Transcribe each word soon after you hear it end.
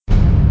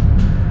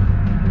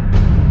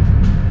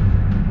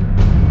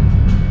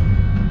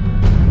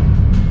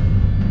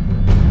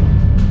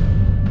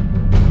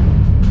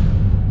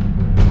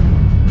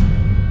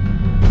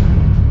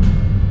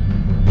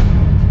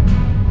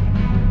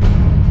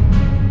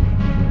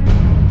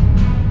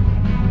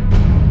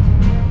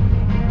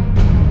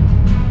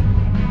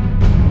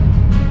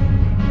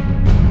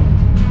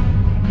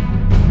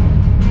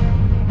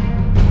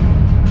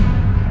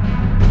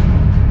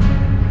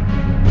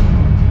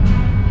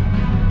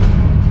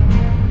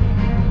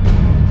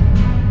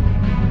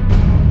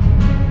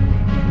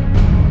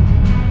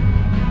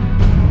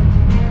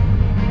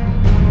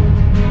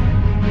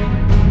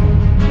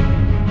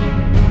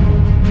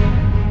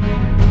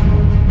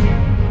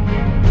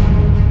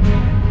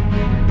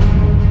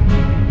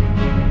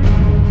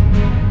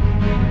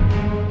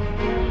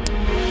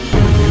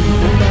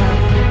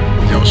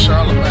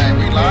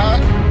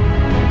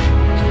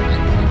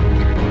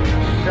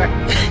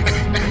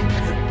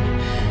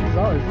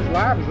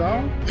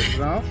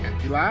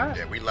live?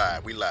 Yeah, we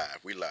live. We live.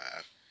 We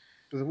live.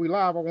 Because if we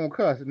live, I won't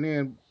cuss and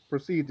then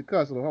proceed to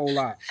cuss a whole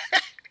lot.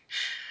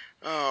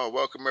 Oh,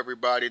 welcome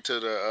everybody to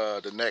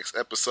the next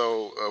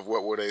episode of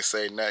What Will They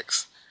Say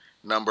Next?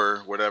 Number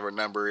whatever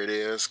number it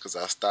is, because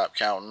I stopped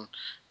counting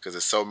because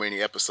there's so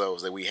many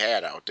episodes that we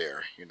had out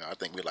there. I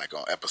think we like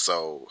on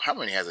episode. How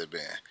many has it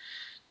been?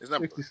 It's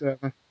number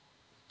 67.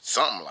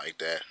 something like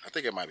that. I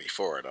think it might be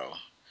four though.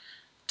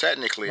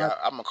 Technically, Right.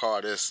 I'm gonna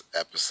call this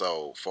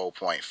episode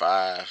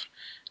 4.5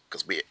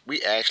 because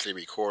we actually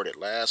recorded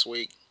last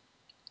week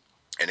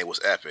and it was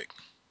epic.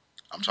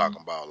 I'm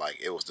talking about like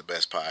it was the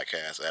best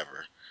podcast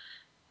ever.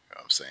 You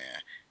know what I'm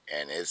saying?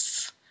 And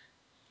it's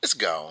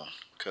gone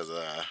because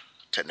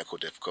technical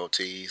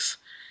difficulties,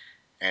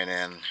 and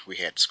then we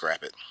had to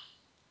scrap it.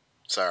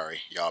 Sorry,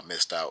 y'all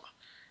missed out.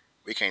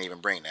 We can't even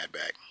bring that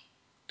back.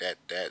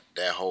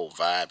 That whole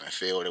vibe and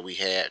feel that we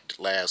had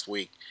last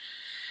week.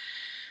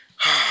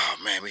 Oh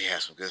man, we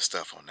had some good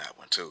stuff on that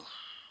one too.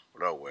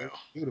 But oh It was well,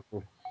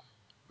 beautiful.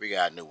 we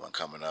got a new one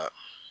coming up.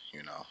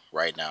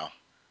 Right now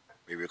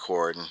we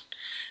recording.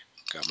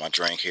 Got my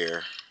drink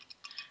here.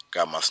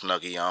 Got my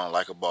snuggie on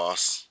like a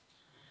boss.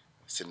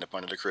 Sitting up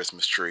under the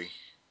Christmas tree.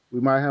 We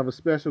might have a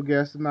special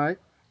guest tonight.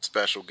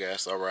 Special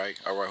guest. All right,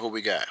 all right. Who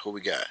we got? Who we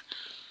got?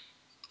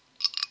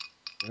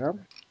 Well,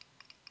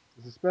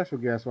 it's a special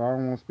guest, so I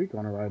don't want to speak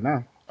on it right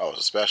now. Oh, it's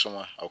a special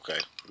one. Okay,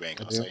 we ain't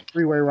But gonna they're on say. the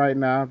freeway right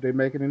now. If they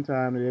make it in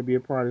time, they'll be a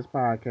part of this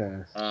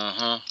podcast.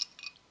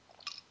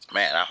 Mm-hmm.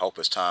 Man, I hope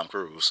it's Tom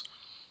Cruise.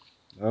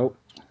 Nope.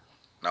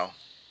 No.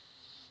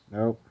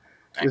 Nope.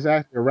 Dang. It's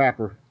actually a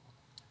rapper.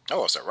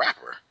 Oh, it's a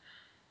rapper.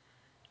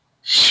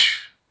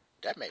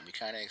 That made me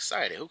kind of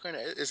excited. Who can?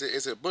 Is it?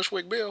 Is it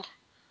Bushwick Bill?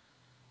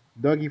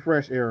 Dougie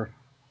Fresh era.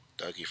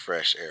 Dougie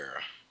Fresh era.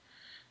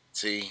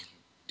 See,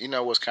 you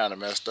know what's kind of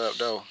messed up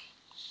though?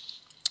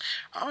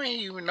 I don't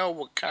even know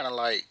what kind of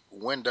like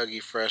when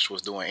Dougie Fresh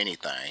was doing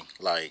anything.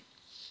 Like,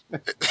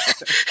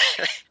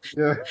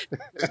 Yeah.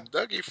 is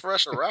Dougie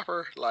Fresh a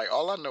rapper? Like,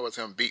 all I know is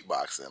him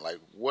beatboxing. Like,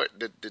 what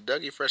did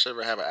Dougie Fresh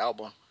ever have an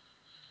album?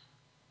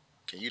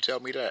 Can you tell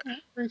me that? I'm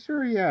pretty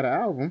sure he had an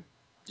album.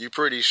 You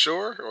pretty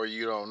sure, or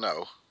you don't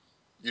know?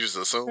 You just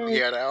assume he Hey,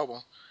 had an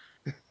album.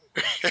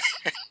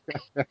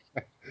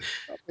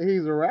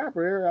 he's a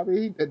rapper. I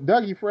mean,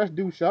 Dougie Fresh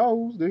do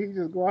shows. Do he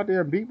just go out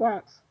there and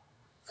beatbox?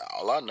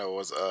 All I know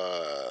is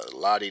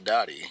Lottie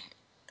Dottie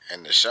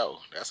and the show.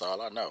 That's all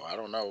I know. I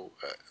don't know.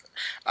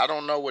 I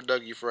don't know what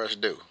Dougie Fresh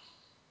do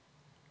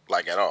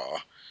like at all.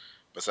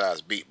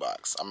 Besides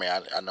beatbox. I mean,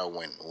 I know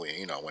when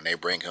when they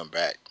bring him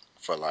back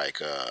for like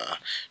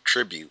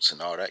tributes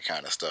and all that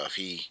kind of stuff,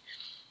 he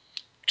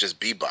just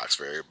beatbox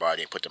for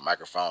everybody and put the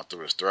microphone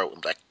through his throat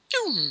and be like,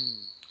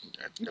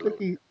 You a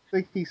little,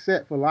 think he's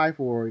set for life,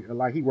 or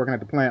like he working at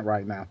the plant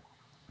right now?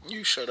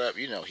 you shut up.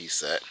 You know he's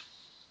set.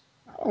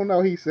 I don't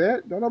know. He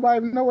said, don't nobody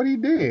even know what he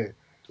did.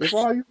 If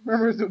all you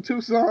remember is the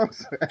two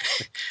songs,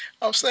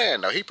 I'm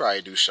saying though, he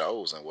probably do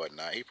shows and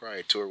whatnot. He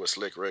probably tour with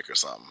Slick Rick or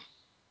something.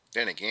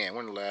 Then again,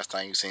 when the last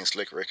time you seen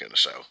Slick Rick in a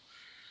show?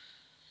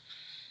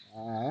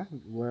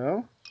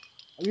 well,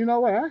 you know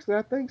what? Actually,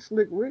 I think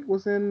Slick Rick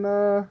was in.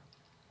 I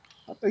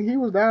think he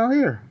was down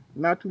here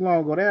not too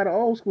long ago. They had an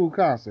old school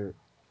concert.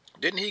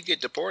 Didn't he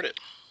get deported?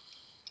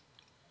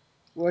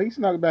 Well, he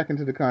snuck back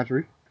into the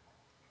country.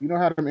 You know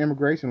how them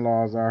immigration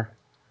laws are.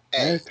 They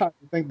ain't Hey, as tight as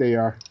you think they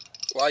are.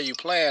 while you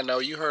playing though,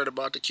 you heard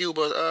about the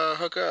Cuba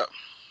hookup.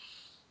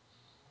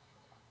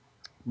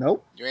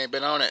 Nope. You ain't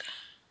been on it.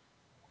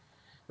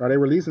 Are they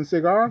releasing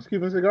cigars,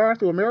 Cuban cigars,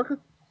 to America?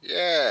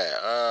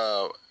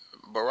 Yeah,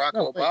 Barack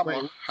No. Wait.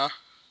 Obama, huh?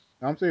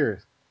 I'm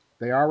serious.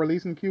 They are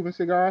releasing Cuban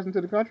cigars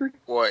into the country.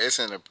 Well, it's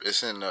in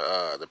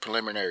the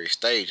preliminary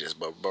stages,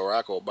 but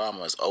Barack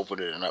Obama is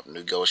opening up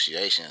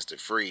negotiations to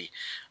free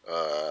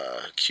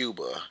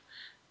Cuba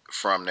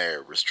from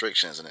their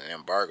restrictions and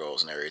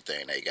embargoes and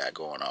everything they got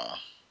going on.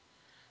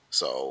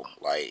 So,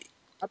 like,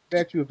 I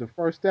bet you if the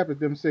first step is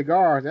them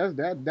cigars,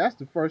 that's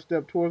the first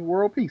step towards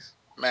world peace.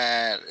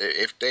 man,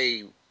 if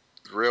they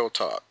real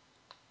talk,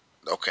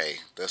 okay,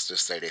 let's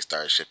just say they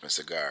start shipping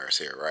cigars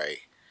here, right?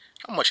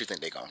 How much you think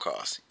they gonna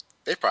cost?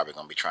 They probably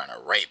gonna be trying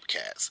to rape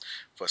cats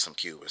for some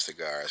Cuban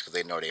cigars because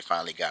they know they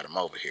finally got them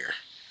over here.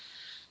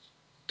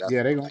 That's Yeah,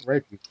 what they I'm gonna thinking.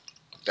 rape you.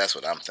 That's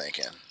what I'm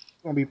thinking.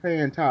 Gonna be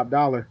paying top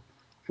dollar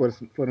for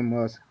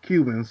them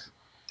Cubans.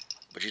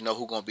 But you know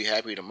who gonna be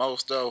happy the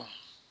most though?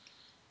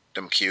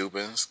 Them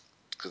Cubans,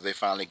 because they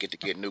finally get to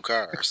get new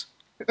cars.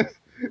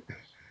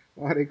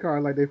 Why they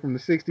cars like they from the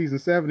 '60s and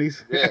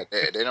 '70s? Yeah,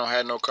 they don't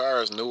have no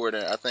cars newer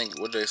than I think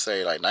what did they say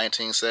like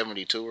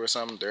 1972 or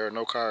something. There are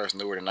no cars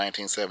newer than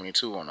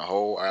 1972 on the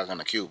whole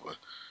island of Cuba.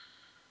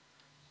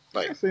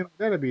 Like That seems like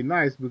that'd be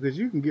nice because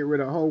you can get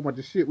rid of a whole bunch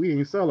of shit we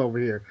ain't sell over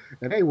here,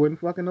 and they wouldn't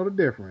fucking know the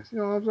difference. You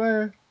know what I'm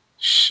saying?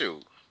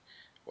 shoot,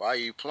 while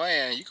you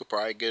playing, you could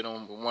probably get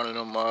them one of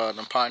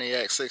them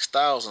Pontiac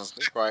 6000s.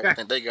 They probably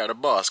think they got a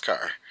boss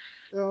car,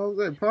 You know what I'm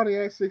saying?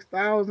 Pontiac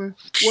 6000.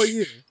 What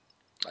year?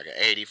 like an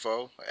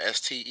 '84, a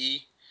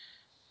STE.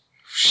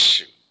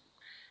 Shoot.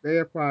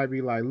 They'd probably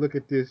be like, look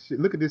at this shit.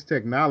 Look at this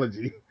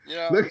technology. You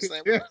know what I'm Look at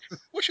saying? this.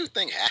 What you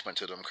think happened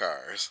to them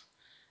cars?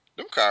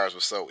 Them cars were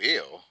so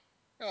ill.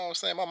 You know what I'm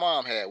saying? My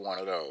mom had one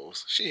of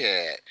those. She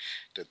had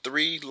the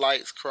three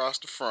lights across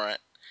the front.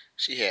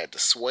 She had the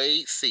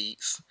suede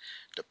seats,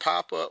 the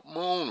pop-up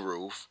moon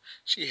roof.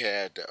 She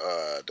had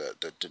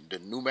the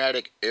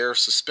pneumatic air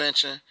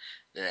suspension.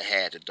 Then it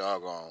had the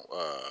doggone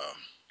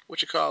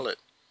what you call it?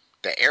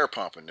 The air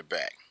pump in the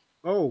back.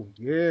 Oh,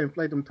 yeah,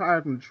 inflate them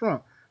tires in the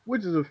trunk,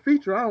 which is a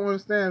feature I don't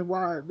understand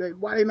why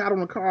they not on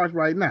the cars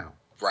right now.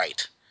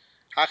 Right.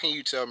 How can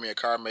you tell me a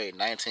car made in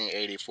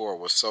 1984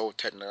 was so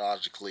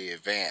technologically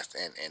advanced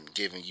and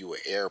giving you an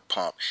air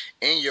pump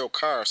in your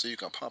car so you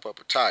can pump up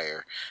a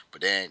tire, but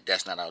then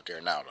that's not out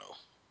there now though?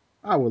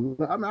 I mean,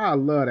 I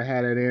love to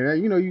have that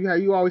in there.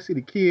 You always see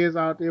the kids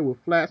out there with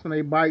flats on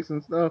their bikes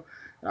and stuff.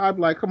 I'd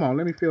be like, come on,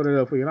 let me fill that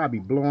up for you. And I'd be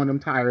blowing them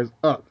tires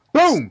up.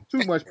 Boom!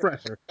 Too much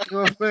pressure. You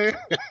know what I'm saying?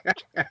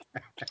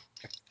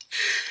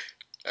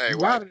 Hey, You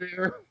why? out of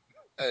there.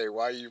 Hey,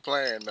 why are you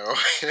playing though?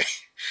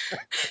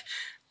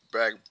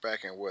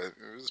 back in what it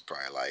was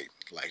probably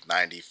like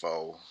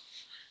 94,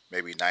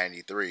 maybe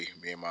 93.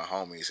 Me and my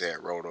homies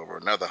had rode over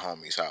another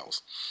homie's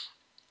house,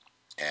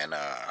 and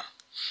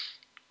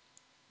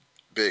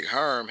Big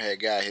Herm had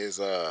got his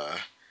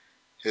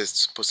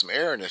put some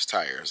air in his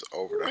tires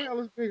over Who the. the hell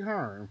is Big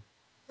Harm?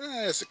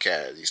 It's a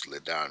cat that used to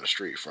live down the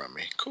street from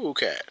me. Cool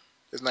cat.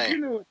 His name. You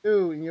knew a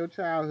dude in your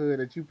childhood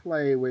that you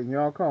played with and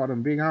y'all called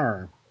him Big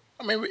Harm.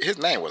 I mean, his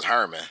name was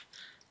Herman.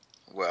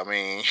 Well, I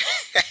mean,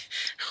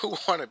 who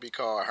want to be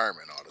called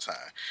Herman all the time?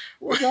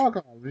 What y'all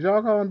call him? Did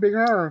y'all call him Big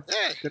Harm?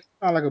 Yeah, 'Cause that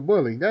sound like a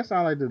bully. That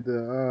sound like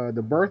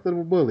the birth of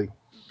a bully.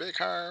 Big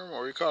Herm,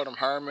 or we called him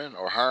Herman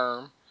or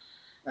Herm.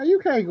 Now you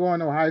can't go in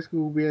no high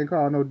school being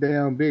called no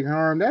damn Big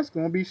Harm. That's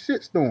gonna be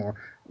shitstorm.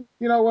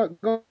 You know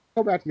what? Go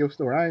back to your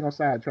story. I ain't gonna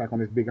sidetrack on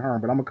this Big Harm,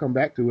 but I'm gonna come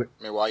back to it.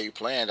 I mean, while you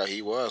playing though,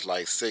 he was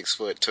like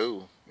 6'2". You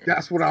know,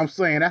 That's what I'm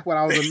saying. That's what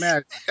I was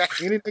imagining.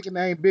 Any nigga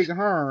named Big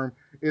Harm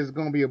is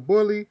gonna be a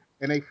bully,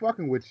 and they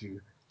fucking with you.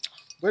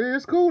 But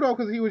it's cool though,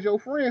 cause he was your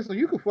friend, so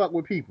you can fuck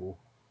with people.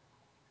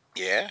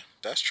 yeah,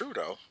 that's true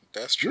though.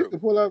 That's You true. can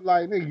pull up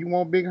like, nigga, you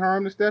want Big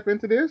Harm to step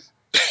into this?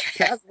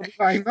 Cat's gonna be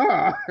like,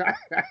 nah.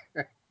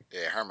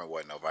 Yeah, Herman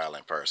wasn't no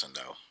violent person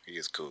though. He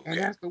is a cool And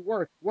cat. that's the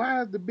worst.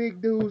 Why is the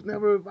big dudes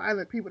never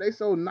violent people? They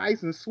so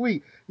nice and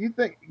sweet. You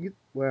think you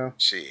well,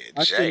 Shit,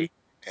 I Jay shouldn't.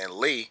 and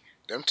Lee,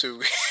 them two.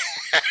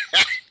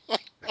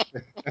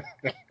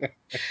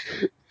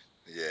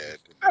 Yeah,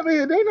 I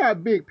mean, they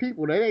not big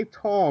people. They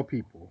tall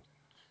people.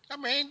 I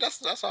mean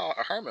that's all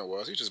Herman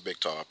was. He's just a big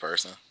tall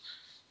person.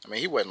 I mean,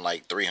 he wasn't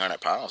like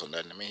 300 pounds or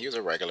nothing. I mean, he was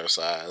a regular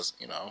size,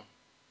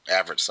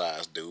 average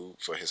size dude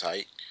for his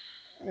height.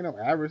 Ain't no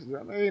average.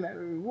 I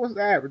mean, what's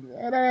the average?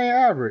 That ain't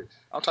average.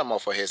 I'm talking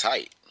about for his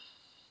height.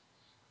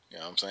 You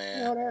know what I'm You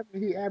saying? know that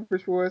he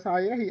average for his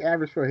height. Yeah, he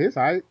average for his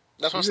height.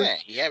 That's what I'm It's just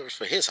saying. He averaged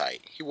for his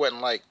height. He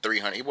wasn't like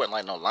 300. He wasn't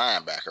like no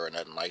linebacker or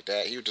nothing like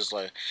that. He was just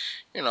like,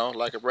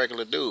 like a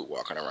regular dude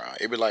walking around.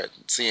 It'd be like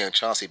seeing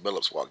Chauncey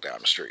Billups walk down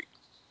the street.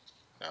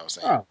 You know what I'm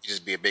saying? oh, He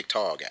just be a big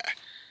tall guy.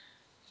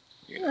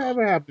 You know.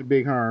 whatever happened to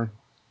Big Harm?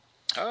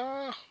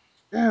 Uh,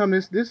 Damn,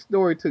 this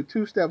story took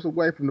two steps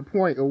away from the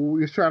point of what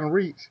we was trying to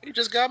reach. he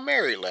just got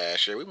married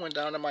last year. We went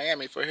down to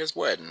Miami for his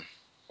wedding.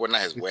 Well,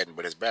 not his Is, wedding,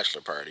 but his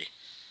bachelor party.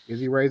 is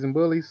he raising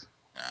bullies?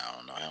 I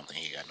don't know. I don't think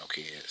he got no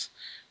kids.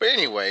 But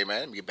anyway, man,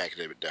 let me get back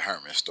to the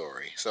Herman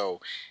story. So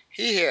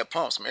he had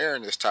pumped some air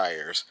in his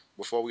tires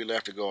before we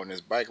left to go on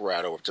this bike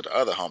ride over to the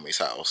other homie's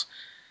house.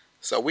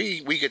 So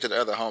we get to the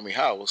other homie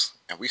house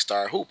and we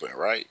start hooping,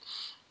 right?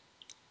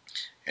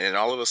 And then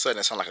all of a sudden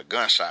it sounded like a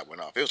gunshot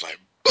went off. It was like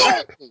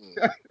boom.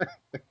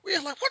 We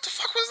were like, what the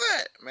fuck was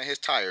that? Man, his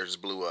tires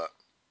blew up.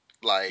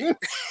 Like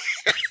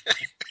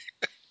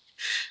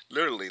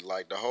literally,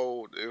 like the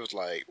whole it was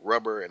like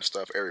rubber and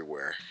stuff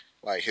everywhere.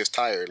 Like his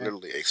tire Man,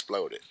 literally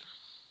exploded.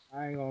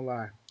 I ain't gonna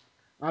lie.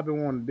 I've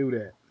been wanting to do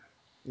that.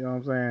 You know what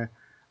I'm saying?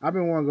 I've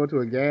been wanting to go to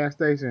a gas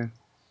station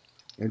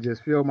and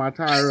just fill my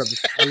tire up to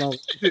see how long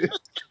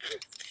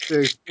to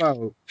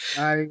explode.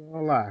 I ain't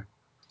gonna lie.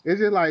 It's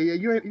just like yeah,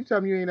 you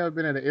tell me you ain't never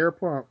been at an air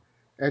pump.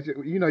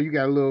 You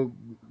got a little,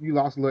 you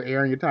lost a little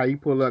air in your tire. You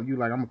pull up, you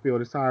like I'm gonna fill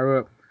this tire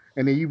up,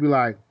 and then you be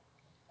like,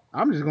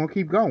 I'm just gonna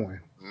keep going.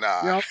 You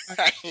Nah, know,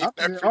 like, I I'm ain't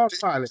in never did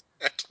autopilot.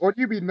 that. Or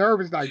you be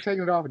nervous, like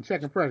taking it off and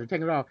checking pressure,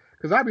 taking it off.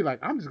 Because I'd be like,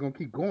 I'm just gonna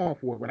keep going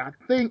for it. But I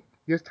think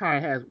this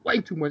tire has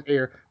way too much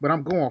air, but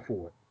I'm going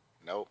for it.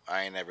 Nope,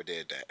 I ain't never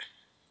did that.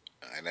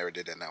 I never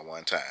did that not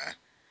one time.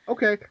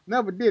 Okay,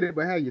 never did it,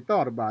 but have you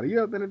thought about it? You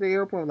ever been at the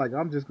airport like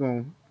I'm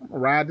gonna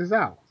ride this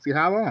out, see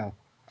how long?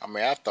 I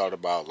mean, I thought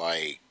about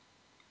like,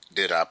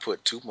 did I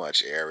put too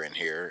much air in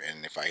here?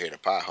 And if I hit a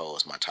pothole,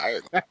 is my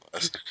tire gonna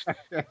bust?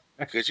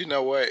 Because you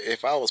know what?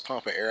 If I was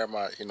pumping air in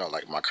my,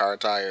 like my car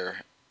tire,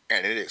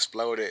 and it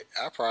exploded,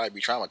 I'd probably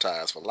be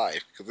traumatized for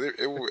life. Because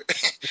it would,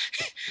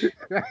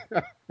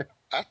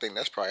 I think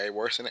that's probably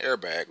worse than an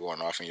airbag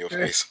going off in your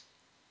face.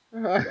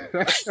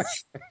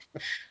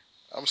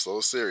 I'm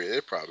so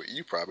serious.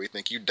 You probably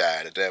think you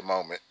died at that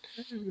moment.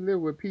 He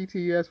live with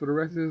PTS for the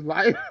rest of his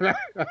life.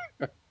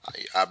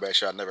 I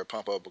bet you I never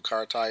pump up a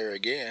car tire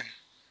again.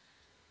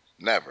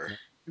 Never. Man,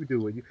 you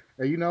do it.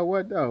 And you know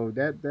what though?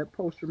 That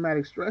post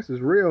traumatic stress is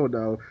real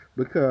though,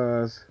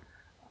 because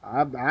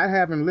I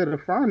haven't lit a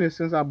furnace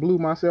since I blew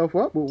myself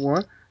up with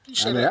one. You I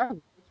shut mean up.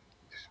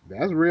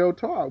 that's real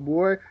talk,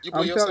 boy. You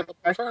blew I'm telling yourself up in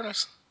the you.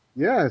 furnace.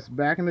 Yes,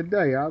 back in the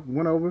day, I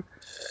went over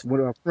with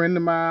a friend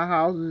of my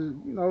house, a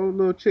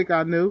little chick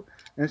I knew,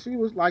 and she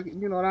was like,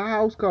 the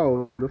house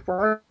cold. The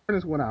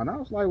furnace went out, and I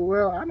was like,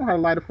 well, I know how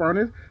to light a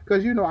furnace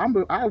because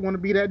I want to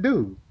be that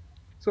dude.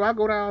 So I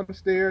go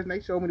downstairs and they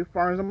show me the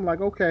furnace. I'm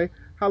like, okay,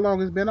 how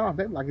long it's been off?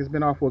 They're like, it's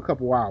been off for a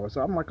couple hours.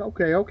 So I'm like,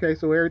 okay,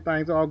 so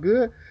everything's all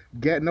good.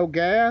 Get no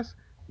gas.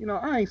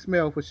 I ain't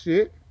smell for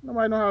shit.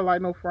 Nobody know how to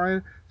light no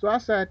furnace. So I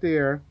sat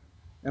there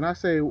and I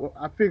say, well,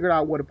 I figured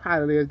out what a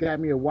pilot is. Got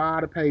me a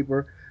wad of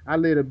paper. I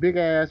lit a big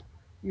ass,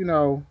 you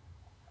know,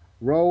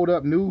 rolled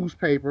up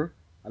newspaper.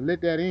 I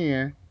lit that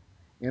in,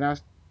 and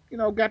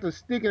got to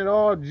sticking it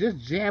all, just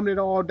jamming it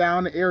all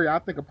down the area. I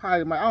think a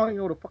pilot, I don't even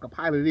know what the fuck a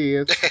pilot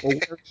is or where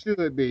it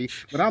should be,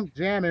 but I'm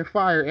jamming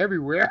fire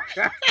everywhere.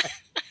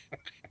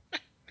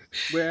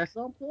 But at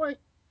some point,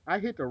 I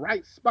hit the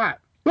right spot.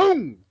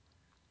 Boom!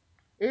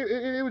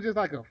 It was just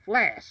like a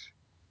flash,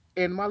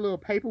 and my little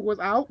paper was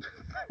out.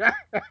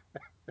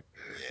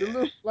 The Yeah.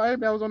 little flame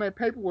that was on that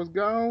paper was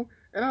gone,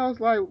 and I was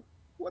like,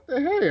 "What the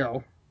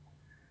hell?"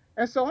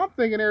 And so I'm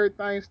thinking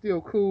everything's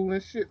still cool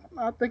and shit. I'm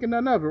not thinking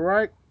none of it,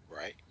 right?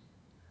 Right.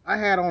 I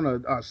had on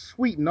a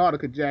sweet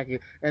Nautica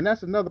jacket, and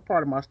that's another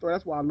part of my story.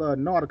 That's why I love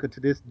Nautica to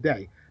this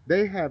day.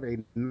 They have a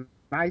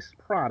nice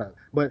product,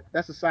 but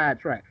that's a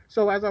sidetrack.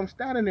 So as I'm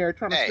standing there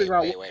trying to Hey, figure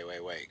out what,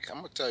 wait. I'm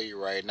gonna tell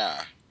you right now.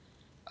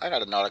 I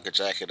got a Nautica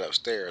jacket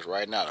upstairs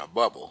right now, a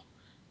bubble,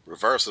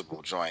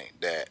 reversible joint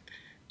that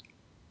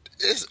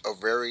is a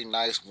very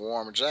nice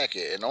warm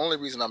jacket. And the only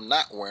reason I'm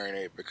not wearing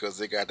it because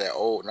they got that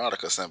old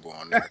Nautica symbol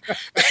on there.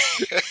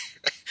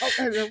 oh,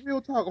 and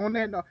real talk on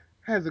that note,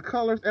 has the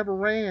colors ever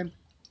ran?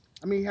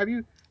 I mean, have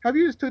you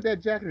just took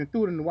that jacket and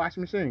threw it in the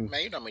washing machine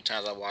Man, you know how many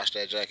times I washed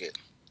that jacket?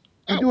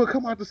 and I, do it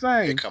come out the it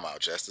same? come out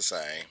just the same.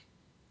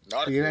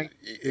 See, it Nautica, ain't.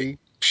 See,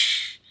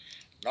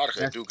 Nautica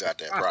that's do the got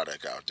that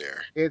product. product out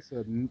there. It's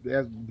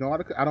that's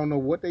Nautica. I don't know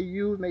what they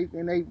use,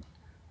 and they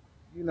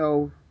you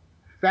know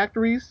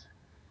factories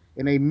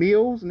and they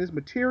mills and this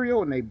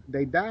material, and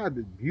they dyed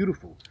it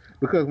beautiful.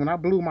 Because when I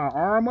blew my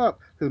arm up,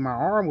 because my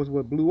arm was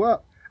what blew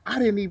up, I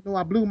didn't even know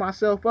I blew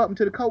myself up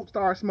until the coat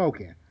started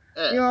smoking.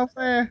 Mm. You know what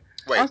I'm saying?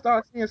 I Wait,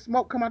 started seeing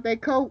smoke come out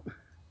that coat.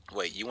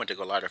 wait, you went to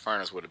go light a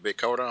furnace with a big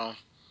coat on?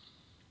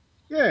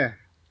 Yeah.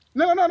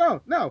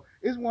 No.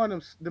 It's one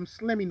of them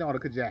Slimmy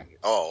Nautica jackets.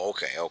 Oh,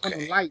 okay, One of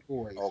okay. the light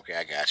boys. Okay,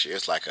 I got you.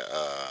 It's like a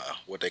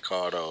what they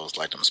call those,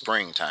 like them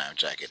springtime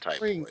jacket type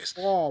Spring, boys.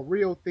 fall,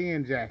 real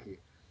thin jacket.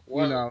 You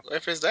Well, know.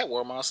 if it's that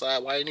warm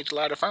outside, why you need to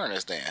light a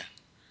furnace then?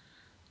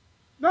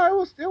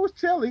 No, it was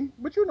chilly,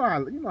 but you know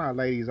how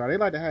ladies are. They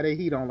like to have their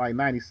heat on like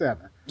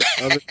 97.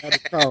 Other than that,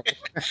 it's cold.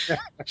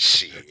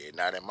 Shit,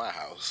 not in my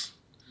house.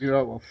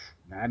 Well,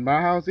 not in my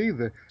house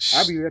either.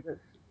 I Shh. be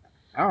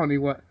I don't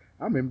even want.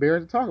 I'm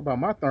embarrassed to talk about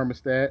my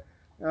thermostat.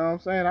 You know what I'm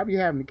saying? I be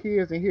having the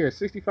kids in here at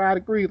 65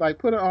 degrees. Like,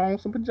 put on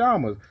some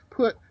pajamas.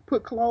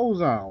 Put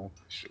clothes on.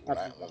 Shoot,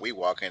 I when be we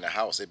walk in the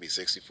house, it be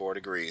 64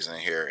 degrees in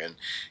here, and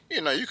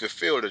you can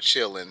feel the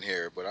chill in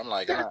here. But I'm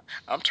like, that,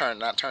 I'm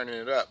not turning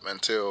it up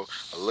until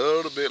a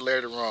little bit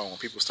later on when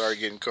people start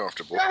getting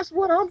comfortable. that's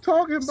what I'm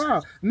talking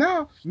about.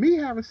 Now, me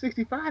having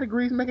 65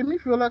 degrees making me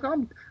feel like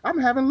I'm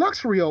having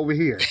luxury over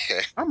here.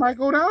 I might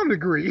go down a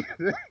degree.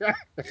 Yeah,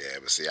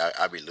 but see,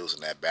 I be losing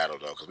that battle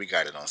though, because we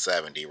got it on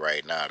 70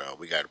 right now though.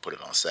 We got to put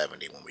it on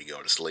 70 when we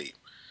go to sleep.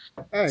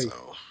 Hey,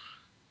 So,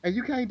 and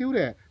you can't do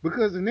that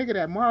because the nigga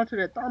that monitor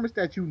that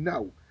thermostat,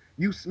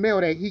 you smell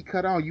that heat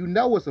cut on,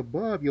 it's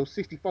above your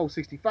 64,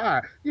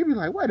 65. You be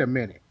like, wait a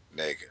minute,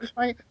 nigga, this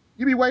ain't.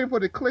 You be waiting for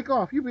it to click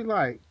off. You be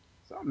like,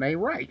 something ain't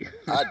right.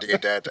 I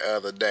did that the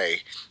other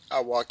day.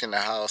 I walked in the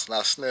house and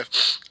I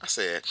sniffed. I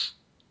said,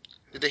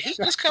 "Did the heat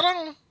just cut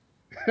on?"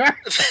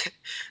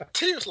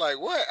 T was like,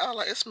 "What?" I was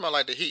like, "It smelled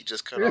like the heat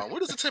just cut on.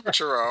 What is the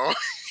temperature on?"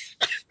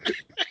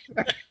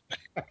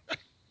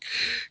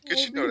 Cause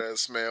Oh, you know dude. that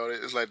smell.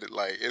 It's like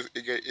it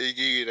give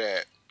you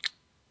that.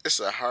 It's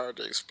a hard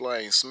to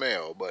explain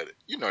smell, but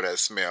you know that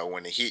smell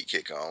when the heat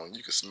kick on.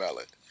 You can smell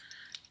it.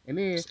 And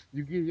then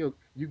you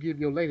give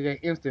your lady that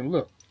instant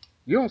look.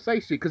 You don't say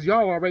shit because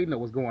y'all already know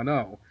what's going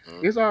on.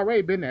 Mm-hmm. It's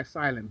already been that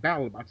silent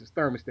battle about this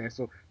thermostat,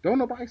 so don't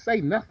nobody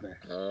say nothing.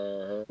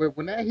 But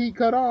when that heat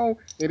cut on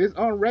and it's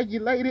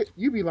unregulated,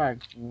 you be like,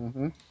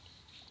 you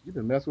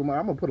been messing with my.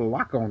 I'm gonna put a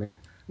lock on it.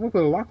 I'm gonna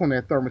put a lock on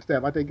that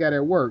thermostat like they got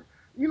at work.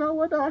 You know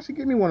what? Though? I should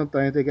give me one of the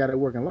things they got at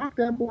work and lock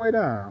that boy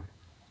down.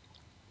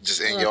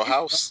 Just All in right. your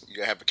house, you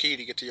gotta have a key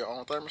to get to your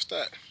own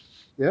thermostat.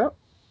 Yep.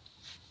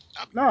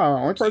 I be No,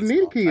 wanting only person keys need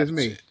for a all key type is of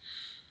me. shit.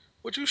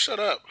 Would you shut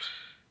up?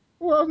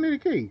 Who else need a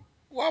key?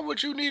 Why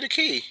would you need a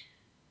key?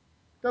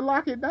 To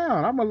lock it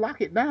down. I'm gonna lock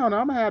it down.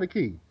 I'm gonna have the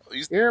key.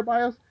 You,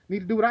 Everybody else need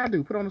to do what I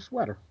do. Put on a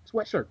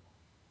sweatshirt.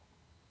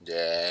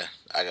 yeah,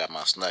 I got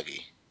my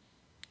snuggie.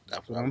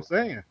 That's what I'm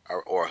saying.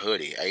 Or a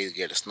hoodie. I either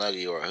get a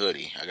snuggie or a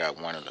hoodie. I got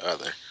one or the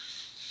other,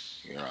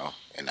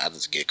 and I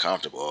just get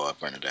comfortable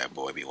up under that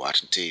boy, be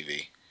watching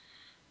TV.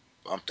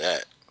 Bump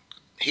that.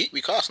 Heat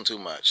be costing too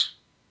much.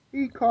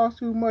 It costs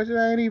too much. It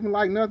ain't even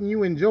like nothing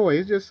you enjoy.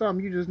 It's just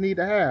something you just need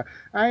to have.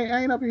 I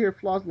ain't up here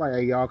flossing like,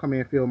 hey, y'all come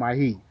in and feel my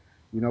heat.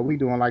 We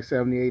doing like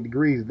 78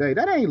 degrees a day.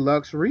 That ain't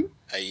luxury. You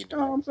Hey,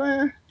 know what I'm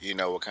saying? you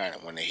know what kind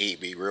of when the heat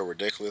be real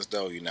ridiculous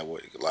though. You know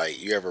what? Like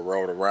you ever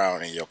rode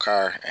around in your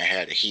car and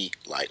had the heat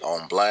like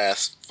on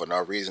blast for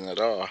no reason at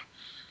all.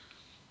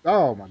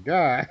 Oh my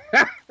God.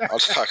 I'm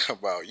talking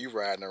about you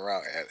riding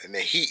around and the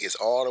heat is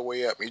all the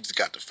way up. And you just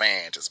got the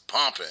fan just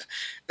pumping.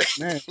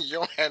 Man, You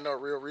don't have no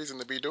real reason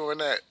to be doing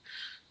that.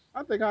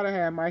 I think I'd have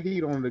had my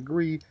heat on a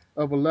degree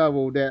of a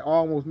level that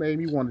almost made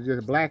me want to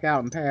just black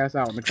out and pass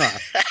out in the car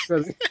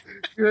because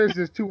it's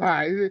just too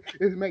high.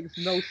 It makes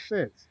no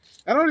sense.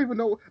 I don't even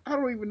know. I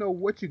don't even know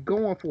what you're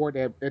going for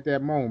at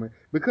that moment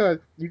because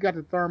you got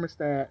the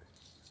thermostat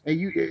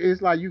and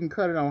it's like you can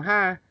cut it on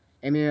high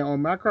and then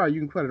on my car you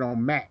can put it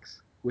on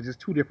max, which is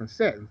two different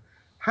settings.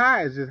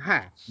 High is just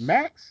high.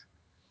 Max,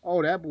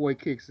 oh that boy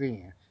kicks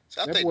in.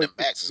 So I That think boy the kicks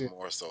max is in.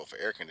 more so for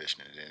air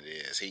conditioning than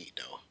it is heat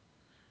though.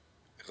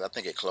 Because I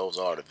think it closes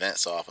all the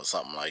vents off or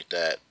something like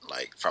that.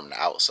 Like from the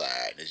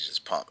outside, it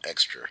just pump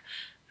extra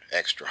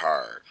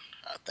hard.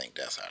 I think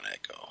that's how that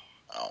go.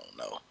 I don't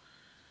know,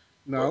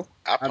 but No,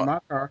 I in pump. my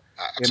car,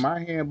 I, in my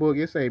handbook,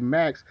 it say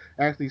Max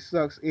actually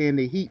sucks in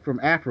the heat from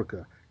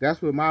Africa. That's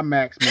what my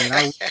Max mean.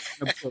 I read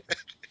in the book.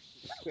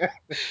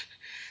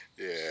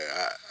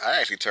 Yeah, I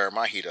actually turn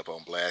my heat up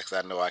on blast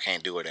because I know I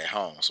can't do it at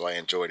home, so I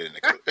enjoyed it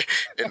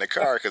in the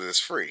car because it's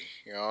free.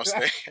 You know what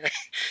I'm saying?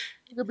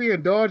 You could be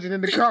indulging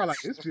in the car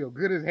like this feel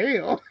good as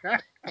hell.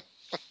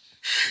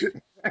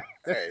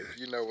 Hey,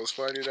 you know what's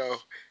funny though?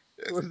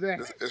 What's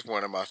that? It's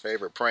one of my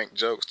favorite prank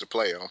jokes to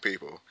play on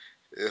people.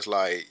 It's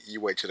like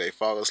you wait till they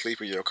fall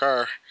asleep in your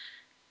car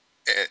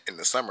in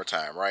the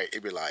summertime, right?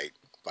 It'd be like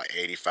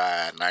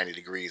 85, 90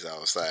 degrees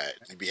outside.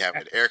 You'd be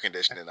having the air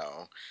conditioning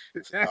on,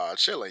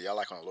 chilling. Y'all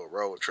like on a little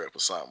road trip or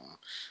something.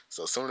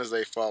 So as soon as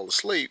they fall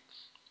asleep,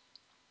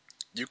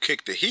 you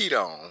kick the heat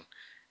on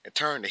and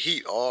turn the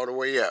heat all the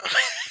way up.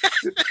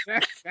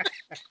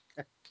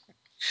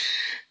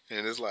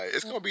 And it's like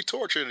it's gonna be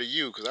torture to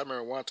you because I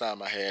remember one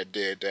time I had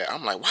did that.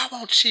 I'm like, why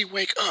won't she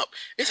wake up?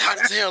 It's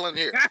hot as hell in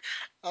here.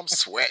 I'm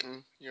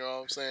sweating. You know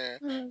what I'm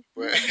saying?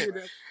 But I did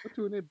that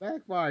too, and it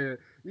backfired.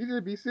 You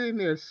just be sitting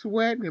there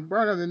sweating and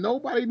burning, and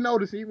nobody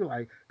noticed. You be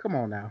like, "Come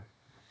on now,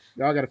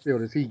 y'all got to feel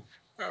this heat."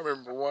 I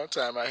remember one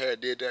time I had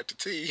did that to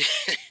T,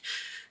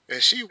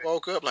 and she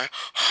woke up like,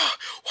 oh,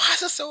 why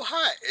is it so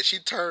hot? And she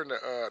turned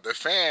the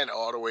fan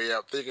all the way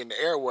up, thinking the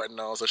air wasn't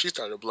on, so she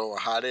started blowing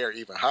hot air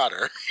even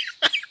hotter.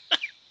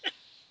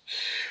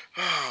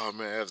 Oh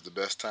man, that was the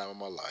best time of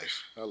my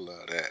life. I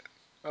love that.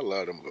 I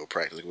love them little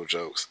practical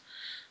jokes.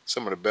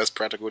 Some of the best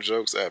practical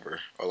jokes ever.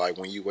 Or like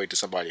when you wait till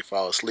somebody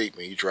fall asleep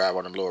and you drive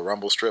on them little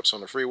rumble strips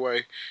on the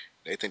freeway,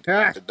 they think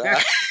they're about to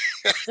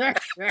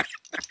die.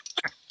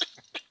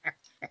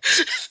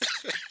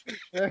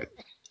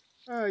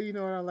 You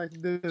know what I like to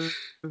do?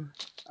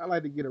 I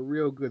like to get a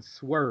real good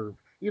swerve.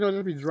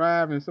 Just be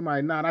driving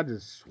somebody not, I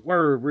just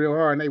swerve real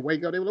hard and they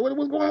wake up. They be like,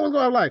 what's going on? What's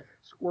going on? I'm like,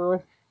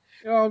 squirrel.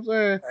 You know what I'm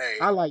saying? Hey,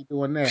 I like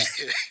doing that.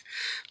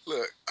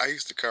 look, I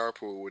used to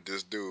carpool with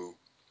this dude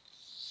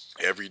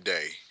every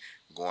day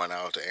going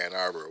out to Ann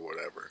Arbor or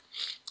whatever.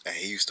 And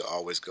he used to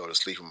always go to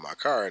sleep in my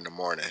car in the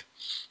morning.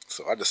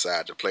 So I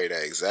decided to play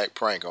that exact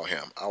prank on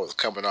him. I was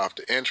coming off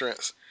the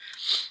entrance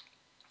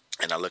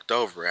and I looked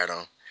over at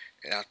him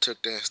and I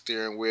took that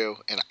steering wheel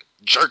and I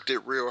jerked it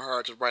real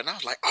hard to the right. And I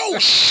was like, oh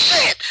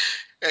shit!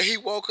 And he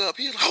woke up.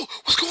 He was like, oh,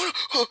 what's going on?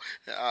 Oh.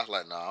 And I was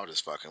like, no, I'm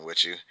just fucking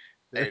with you.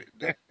 Hey,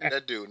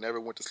 that dude never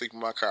went to sleep in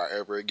my car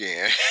ever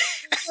again.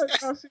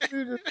 I see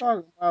we just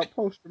talking about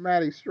post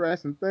traumatic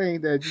stress and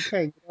things that you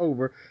can't get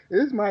over.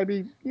 This might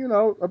be,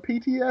 a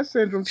PTS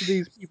syndrome to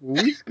these people.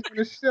 We scaring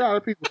the shit out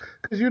of people.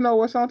 Because you know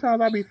what?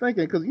 Sometimes I be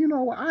thinking, because you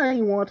know what? I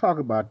ain't want to talk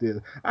about this.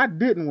 I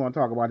didn't want to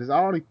talk about this. I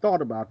already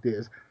thought about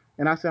this.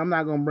 And I said, I'm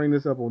not going to bring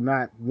this up on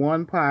not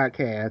one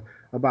podcast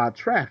about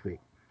traffic.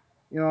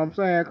 You know what I'm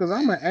saying? Because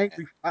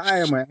I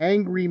am an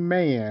angry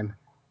man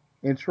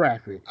in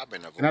traffic. I've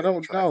been And I avoiding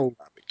don't traffic know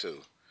topic too.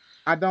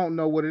 I don't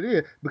know what it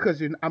is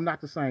because I'm not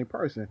the same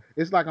person.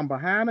 It's like I'm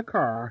behind a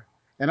car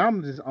and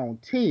I'm just on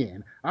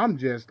 10. I'm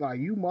just like,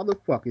 you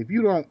motherfucker. If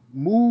you don't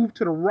move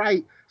to the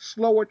right,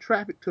 slower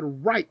traffic to the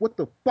right, what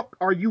the fuck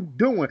are you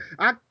doing?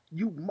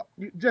 You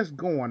just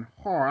going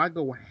hard. I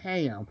go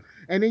ham.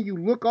 And then you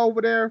look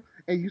over there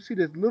and you see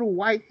this little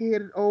white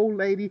headed old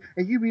lady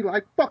and you be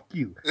like, fuck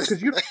you.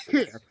 Because you don't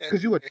care.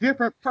 Because you're a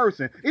different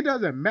person. It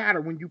doesn't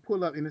matter when you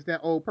pull up and it's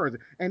that old person.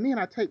 And then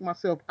I take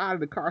myself out of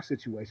the car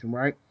situation,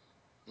 right?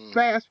 Mm.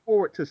 Fast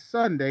forward to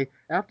Sunday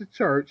after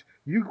church,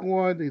 you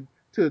going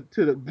to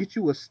get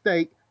you a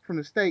steak from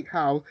the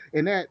steakhouse,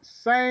 and that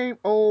same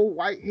old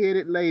white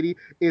headed lady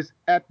is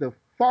at the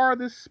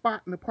farthest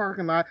spot in the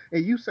parking lot,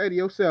 and you say to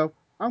yourself,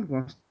 I'm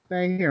going to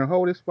stand here and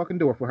hold this fucking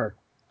door for her.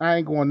 I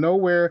ain't going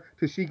nowhere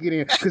till she get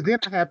in. Because then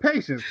I have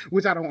patience,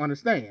 which I don't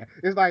understand.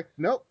 It's like,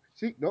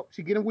 she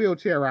get a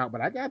wheelchair out,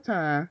 but I got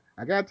time.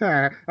 I got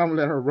time. I'm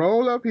gonna let her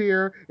roll up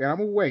here and I'm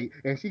gonna wait.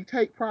 And she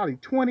take probably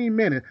 20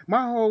 minutes.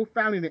 My whole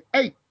family to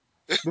ate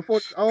before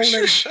this old lady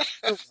gets Shut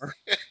to the door.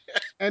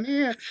 And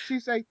then she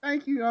say,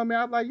 thank you, I mean,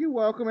 I'm like, you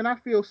welcome. And I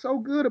feel so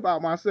good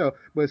about myself.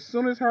 But as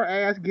soon as her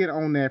ass get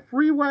on that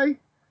freeway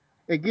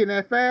and get in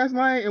that fast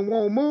lane and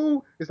won't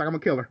move, it's like I'm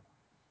gonna kill her.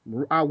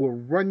 I will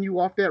run you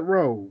off that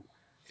road.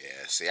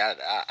 Yeah, see,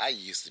 I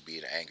used to be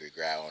the angry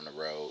guy on the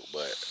road,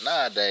 but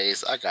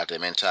nowadays I got the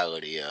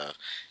mentality of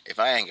if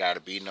I ain't got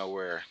to be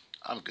nowhere,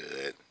 I'm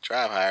good.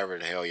 Drive however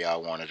the hell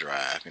y'all want to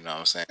drive. You know what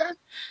I'm saying? That's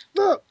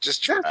look,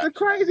 Just that's drive. the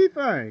crazy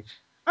thing.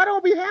 I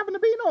don't be having to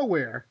be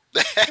nowhere.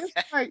 It's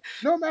like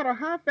no matter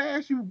how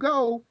fast you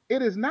go,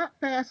 it is not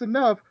fast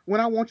enough when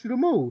I want you to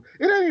move.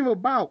 It ain't even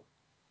about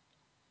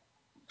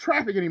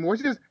traffic anymore.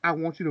 It's just I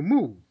want you to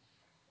move.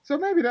 So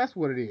maybe that's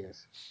what it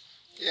is.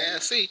 Yeah,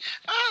 see,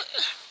 I,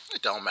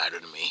 it don't matter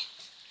to me.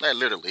 Like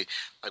literally,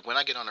 like when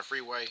I get on the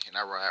freeway and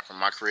I ride from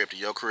my crib to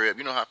your crib,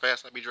 you know how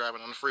fast I be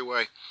driving on the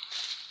freeway?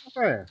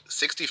 How fast?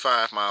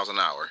 65 miles an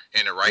hour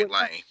in the right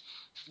What? lane.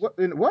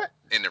 What? What?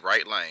 In the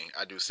right lane,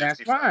 I do That's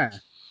 65. fine.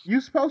 You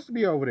supposed to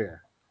be over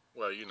there.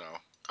 Well,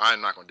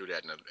 I'm not gonna do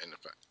that in the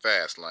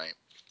fast lane.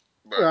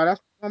 But Well,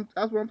 that's what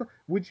I'm talking.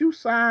 Would you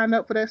sign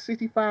up for that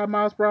 65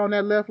 miles per hour on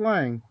that left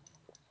lane?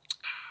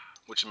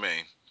 what you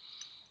mean?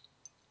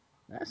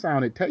 That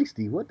sounded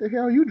tasty. What the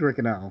hell are you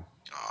drinking on?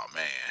 Oh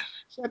man.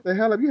 Shut the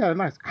hell up. You had a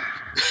nice.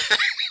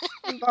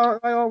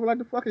 Like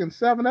the fucking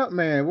 7 Up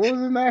man. What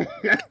was his name?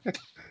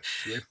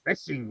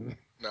 Refreshing.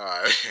 No,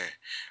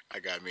 I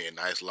got me a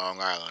nice Long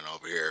Island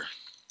over here.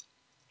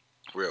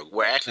 Real.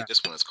 Well, actually,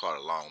 this one is called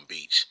a Long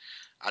Beach.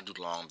 I do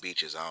Long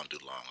Beaches. I don't do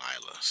Long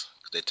Islands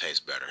because they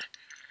taste better.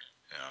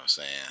 You know what I'm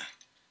saying?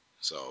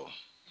 So,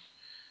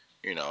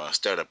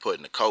 instead of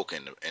putting the Coke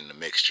in the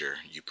mixture,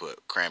 you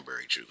put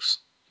cranberry juice.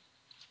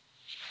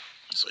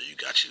 So you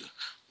got you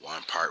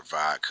 1 part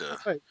vodka.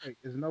 Wait.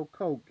 It's no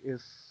Coke.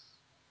 It's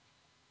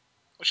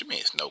What you mean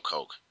it's no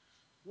Coke?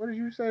 what did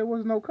you say? It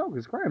was no Coke.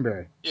 It's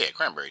cranberry. Yeah,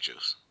 cranberry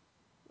juice.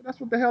 That's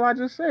what the hell I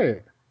just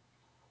said.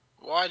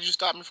 Why did you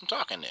stop me from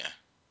talking then?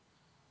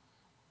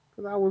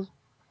 Because I was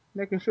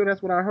making sure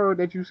that's what I heard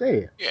that you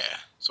said. Yeah.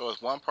 So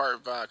it's 1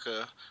 part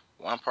vodka,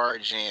 1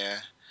 part gin,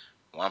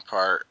 1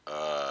 part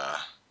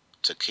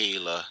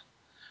tequila,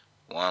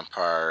 1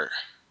 part,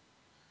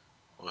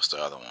 what's the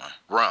other one?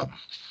 Rum.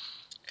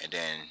 And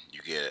then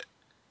you get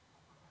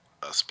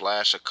a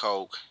splash of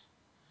Coke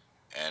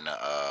and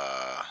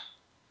a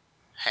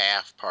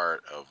half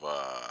part of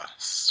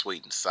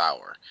sweet and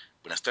sour.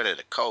 But instead of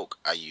the Coke,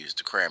 I use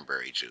the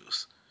cranberry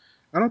juice.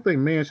 I don't think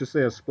men should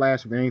say a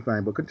splash of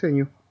anything, but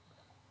continue.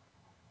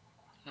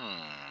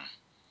 Hmm.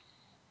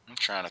 I'm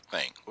trying to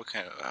think. What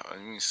kind of, let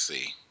me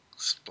see.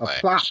 A plop.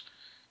 Splash.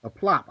 A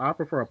plop. I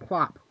prefer a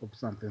plop of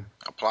something.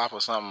 A plop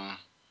or something.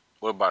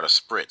 What about a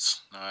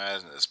spritz? No, a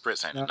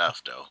spritz ain't No,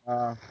 enough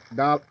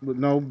though. with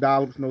no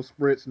dollops, no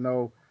spritz,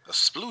 no A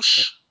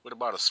sploosh? What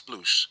about a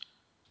sploosh?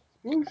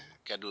 sploosh.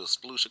 Gotta do a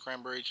sploosh of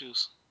cranberry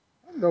juice?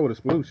 I can go with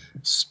a sploosh.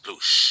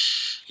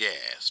 Sploosh. Yeah,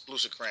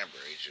 sploosh of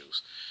cranberry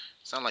juice.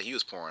 Sound like you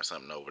was pouring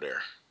something over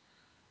there.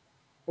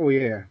 Oh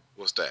yeah.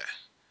 What's that?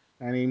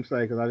 I didn't even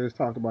say because I just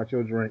talked about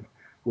your drink,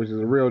 which is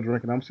a real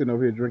drink, and I'm sitting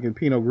over here drinking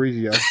Pinot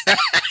Grigio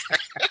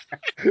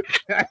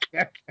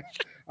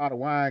out of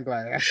wine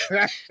glass.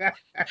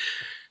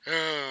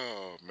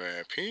 Oh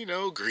man,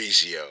 Pinot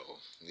Grigio.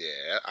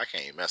 Yeah, I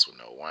can't mess with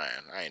no wine.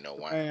 I ain't no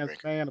The wine man's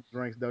drinker. fan of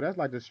drinks though. That's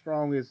like the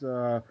strongest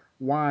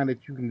wine that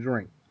you can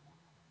drink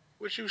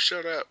Would you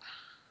shut up?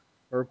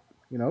 per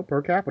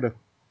per capita.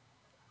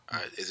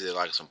 Is it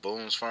like some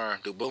Boone's Farm?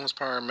 Do Boone's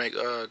Farm make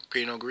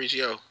Pinot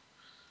Grigio?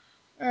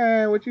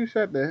 And what you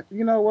said there,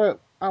 you know what?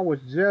 I was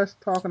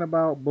just talking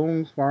about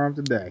Boone's Farm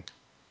today.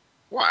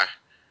 Why?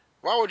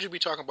 Why would you be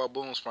talking about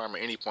Boone's Farm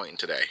at any point in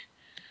today?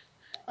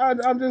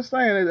 I'm just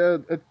saying,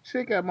 a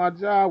chick at my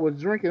job was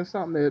drinking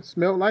something that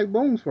smelled like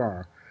Boone's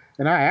Farm,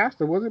 and I asked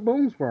her, "Was it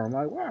Boone's Farm?"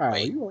 Like, wow,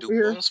 Wait, you do over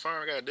here? Boone's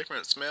Farm got a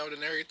different smell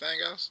than everything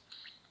else?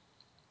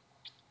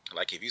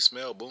 Like if you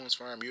smell Boone's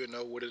Farm, you would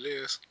know what it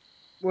is.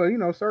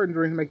 Well, certain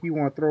drinks make you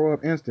want to throw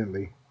up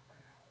instantly.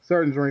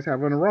 Certain drinks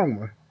have an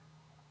aroma.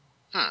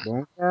 Hmm.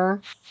 Boone's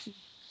Farm,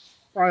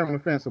 probably on the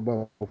fence of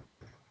both. I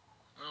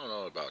don't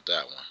know about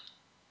that one.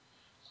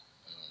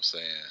 You know what I'm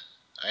saying?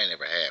 I ain't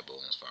never had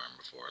Boone's Farm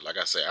before. Like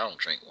I say, I don't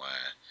drink wine.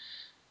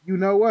 You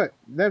know what?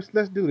 Let's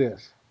do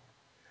this.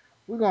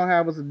 We're gonna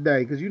have us a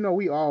day because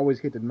we always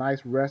hit the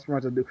nice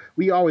restaurants.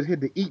 We always hit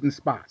the eating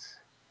spots.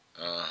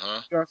 Uh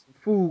huh. We are some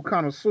food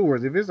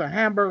connoisseurs. If it's a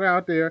hamburger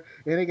out there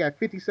and they got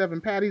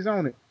 57 patties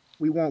on it,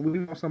 we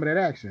want some of that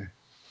action.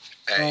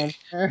 Hey,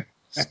 Um,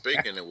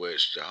 speaking of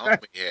which, the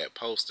homie had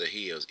posted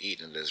he was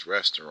eating at this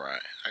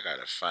restaurant. I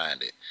gotta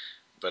find it,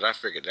 but I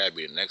figured that'd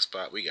be the next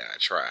spot we gotta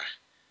try.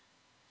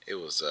 It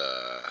was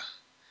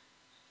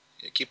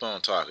yeah, keep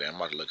on talking. I'm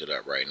about to look it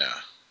up right now.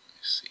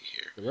 Let's see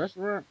here. The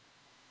restaurant.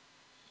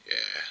 Yeah.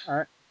 All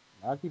right.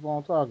 I'll keep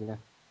on talking.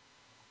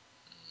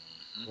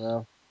 Hmm.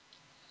 Well,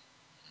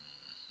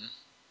 Hmm.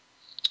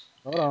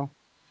 hold on.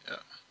 Yeah.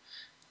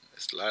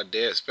 It's a lot of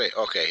dead space.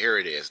 Okay, here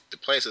it is. The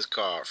place is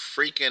called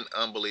Freaking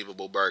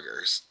Unbelievable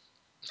Burgers.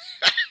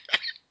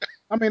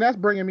 I mean, that's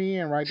bringing me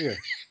in right there.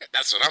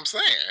 That's what I'm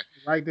saying.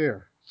 Right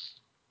there.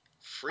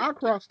 I Freaking.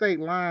 cross state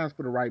lines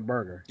for the right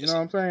burger. You know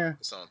It's what I'm saying?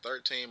 it's on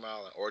 13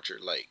 Mile and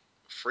Orchard Lake.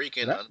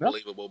 Freaking That's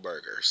Unbelievable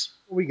Burgers.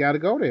 we got to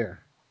go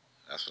there.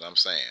 That's what I'm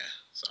saying.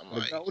 So I'm Got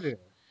to like, go there.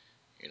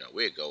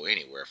 we'd go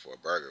anywhere for a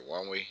burger,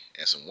 won't we?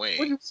 And some What you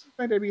wings.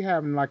 think they be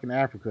having like in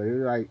Africa?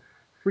 They're like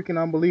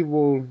freaking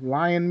unbelievable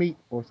lion meat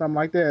or something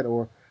like that,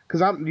 or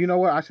because I'm, you know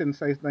what? I shouldn't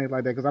say things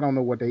like that because I don't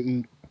know what they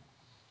eat,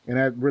 and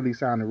that really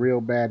sounded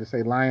real bad to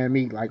say lion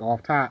meat like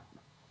off top.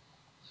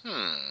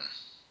 Hmm.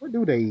 What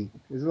do they eat?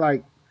 It's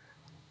like,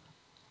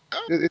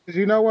 Oh,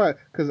 you know what?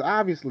 Because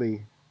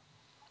obviously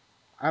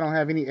I don't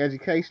have any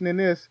education in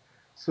this,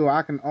 so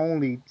I can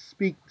only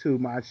speak to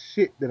my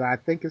shit that I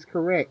think is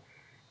correct.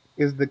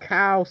 Is the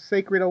cow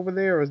sacred over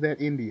there, or is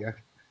that India,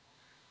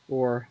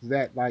 or is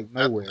that like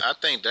I nowhere? I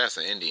think that's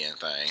an Indian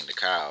thing. The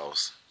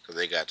cows, because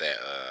they got that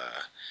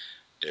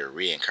their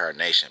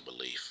reincarnation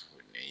belief,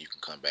 and you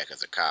can come back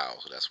as a cow.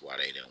 So that's why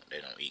they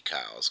don't eat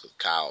cows, because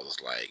cows is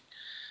like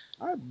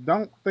I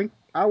don't think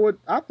I would.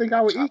 I think I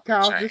on would top eat of the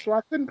cows just chain. so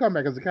I couldn't come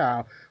back as a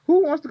cow.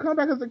 Who wants to come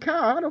back as a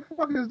cow? How the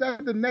fuck is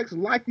that the next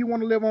life you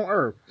want to live on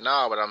Earth?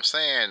 No, but I'm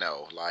saying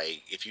though,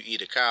 like if you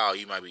eat a cow,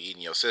 you might be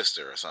eating your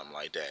sister or something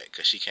like that,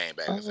 because she came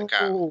back as a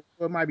cow. Oh,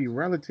 so it might be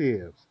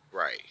relatives.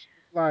 Right.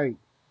 Like,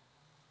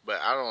 But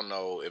I don't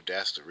know if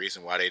that's the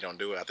reason why they don't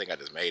do it. I think I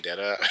just made that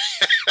up.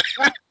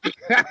 you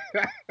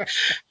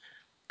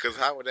Because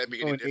how would that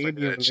be know, any different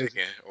than a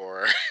chicken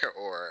or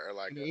or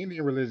like in a? the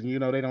Indian religion, you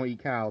know, they don't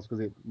eat cows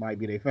because it might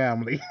be their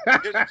family.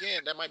 Then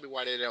again, that might be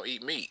why they don't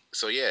eat meat.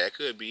 So yeah, it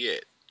could be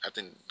it. I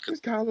think because This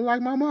cow look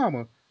like my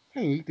mama.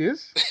 Can't eat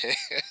this.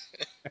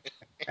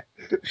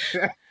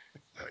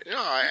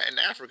 in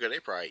Africa they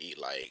probably eat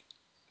like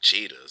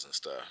cheetahs and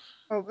stuff.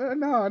 Oh,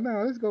 no,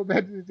 no. Let's go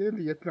back to this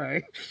India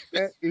thing.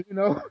 That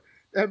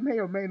that may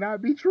or may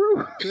not be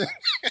true.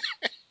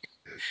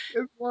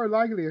 It's more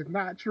likely it's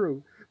not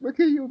true. But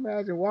can you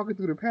imagine walking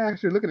through the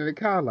pasture looking at a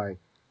cow like,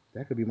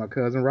 that could be my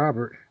cousin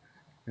Robert?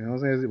 You know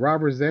what I'm saying?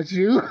 Robert, is that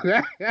you?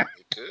 It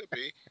could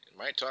be. It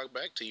might talk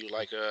back to you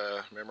like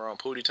remember on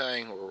Pootie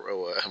Tang,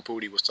 or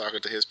Pootie was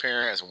talking to his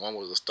parents, and one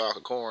was a stalk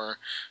of corn,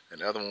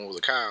 and the other one was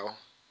a cow.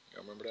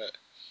 You remember that?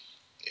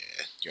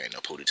 Yeah, you ain't no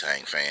Pootie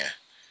Tang fan.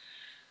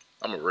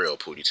 I'm a real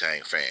Pootie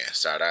Tang fan.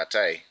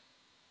 Sadate.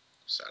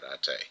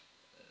 Sadate.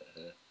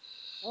 Mm-hmm.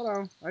 Hold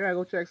on. I gotta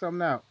go check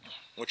something out.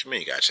 What you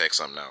mean you gotta check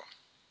something out?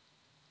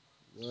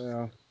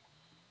 Well,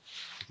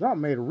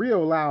 something made a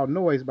real loud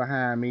noise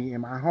behind me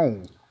in my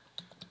home.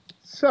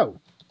 So,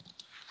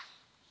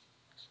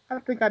 I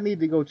think I need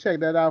to go check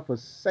that out for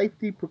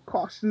safety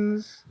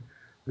precautions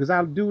because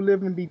I do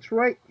live in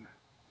Detroit.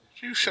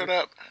 You shut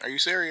up. Are you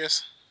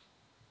serious?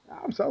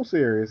 I'm so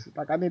serious.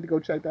 Like, I need to go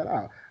check that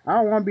out. I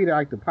don't want to be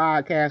like the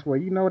podcast where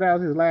that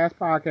was his last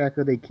podcast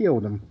because they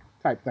killed him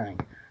type thing.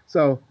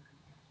 So,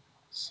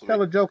 tell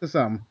Sweet. a joke or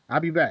something. I'll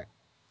be back.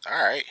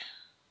 Alright.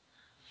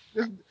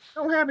 Just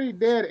don't have any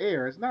dead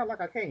air. It's not like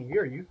I can't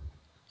hear you.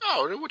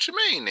 Oh, then what you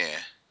mean then?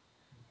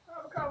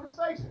 Have a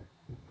conversation.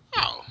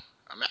 Oh,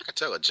 I mean I could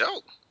tell a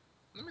joke.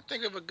 Let me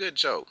think of a good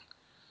joke.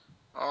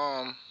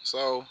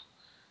 So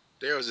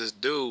there was this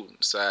dude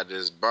inside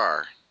this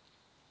bar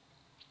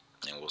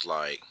and was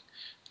like,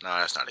 "Nah,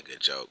 that's not a good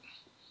joke.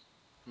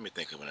 Let me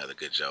think of another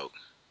good joke."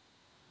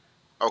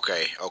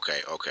 Okay.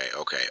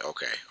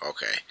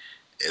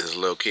 It's this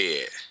little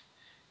kid,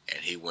 and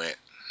he went.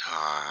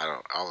 I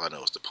don't. All I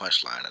know is the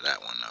punchline of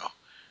that one though.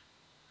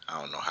 I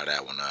don't know how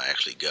that one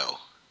actually go.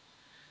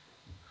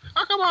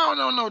 How come I don't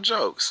know no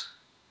jokes?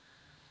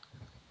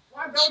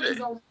 Why don't you Shit,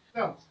 know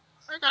jokes?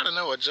 I gotta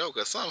know a joke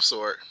of some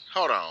sort.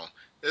 Hold on.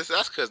 That's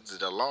because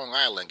the Long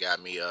Island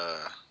got me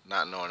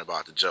not knowing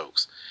about the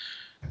jokes.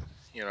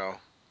 You know,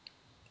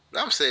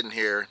 I'm sitting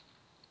here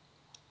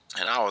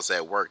and I was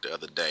at work the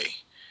other day,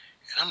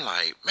 and I'm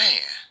like,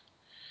 man,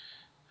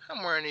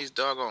 I'm wearing these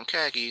doggone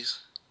khakis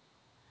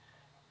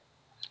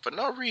for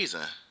no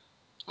reason.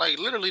 Like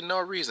literally no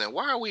reason.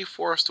 Why are we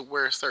forced to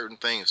wear certain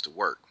things to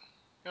work?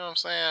 You know what I'm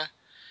saying?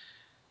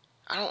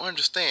 I don't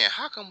understand.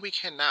 How come we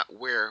cannot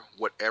wear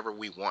whatever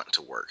we want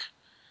to work?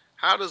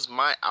 How does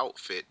my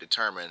outfit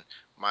determine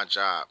my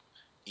job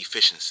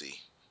efficiency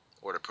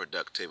or the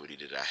productivity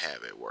that I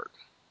have at work?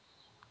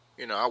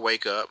 I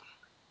wake up,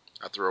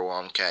 I throw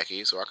on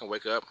khakis, or I can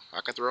wake up,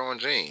 I can throw on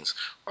jeans,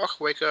 or I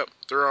can wake up,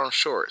 throw on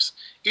shorts.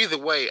 Either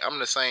way, I'm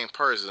the same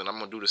person. I'm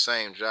gonna do the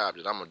same job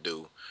that I'm gonna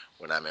do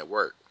when I'm at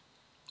work.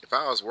 If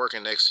I was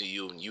working next to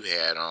you and you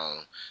had on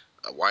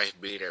a wife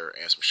beater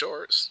and some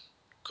shorts,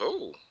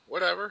 cool,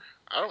 whatever.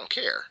 I don't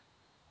care.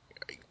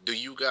 Do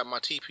you got my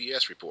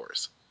TPS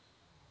reports?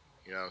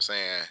 You know what I'm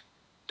saying?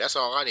 That's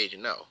all I need to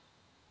know.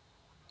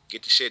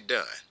 Get the shit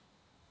done.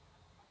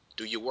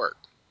 Do your work.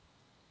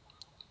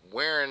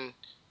 Wearing,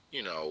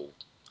 you know,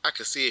 I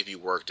could see if you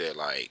worked at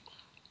like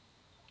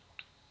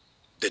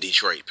the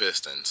Detroit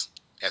Pistons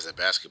as a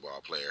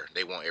basketball player.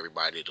 They want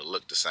everybody to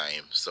look the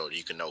same so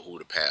you can know who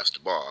to pass the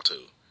ball to,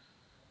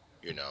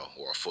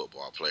 or a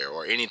football player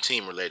or any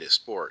team related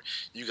sport.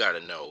 You got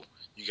to know,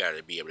 you got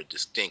to be able to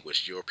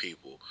distinguish your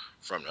people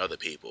from other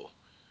people.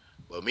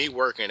 But me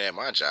working at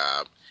my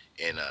job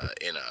in a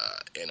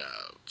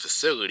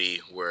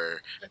facility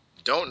where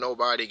don't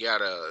nobody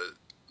gotta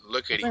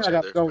look I at think each I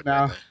got to other go for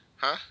now. nothing,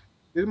 huh?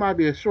 This might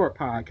be a short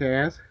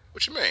podcast.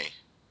 What you mean?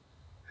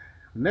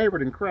 A neighbor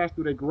didn't crash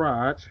through their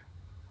garage,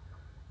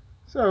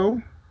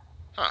 so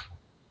Huh?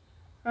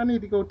 I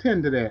need to go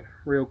tend to that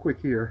real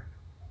quick here.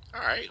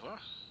 All right. Well,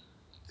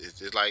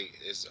 it's like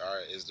is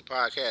the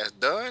podcast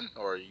done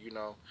or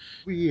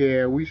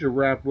Yeah, we should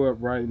wrap up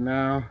right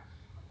now.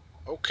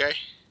 Okay,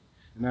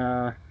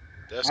 And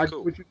that's I'll get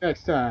cool. with you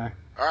next time.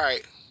 All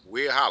right,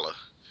 we'll holla.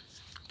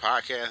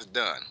 Podcast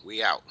done.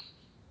 We out.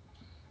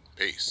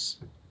 Peace.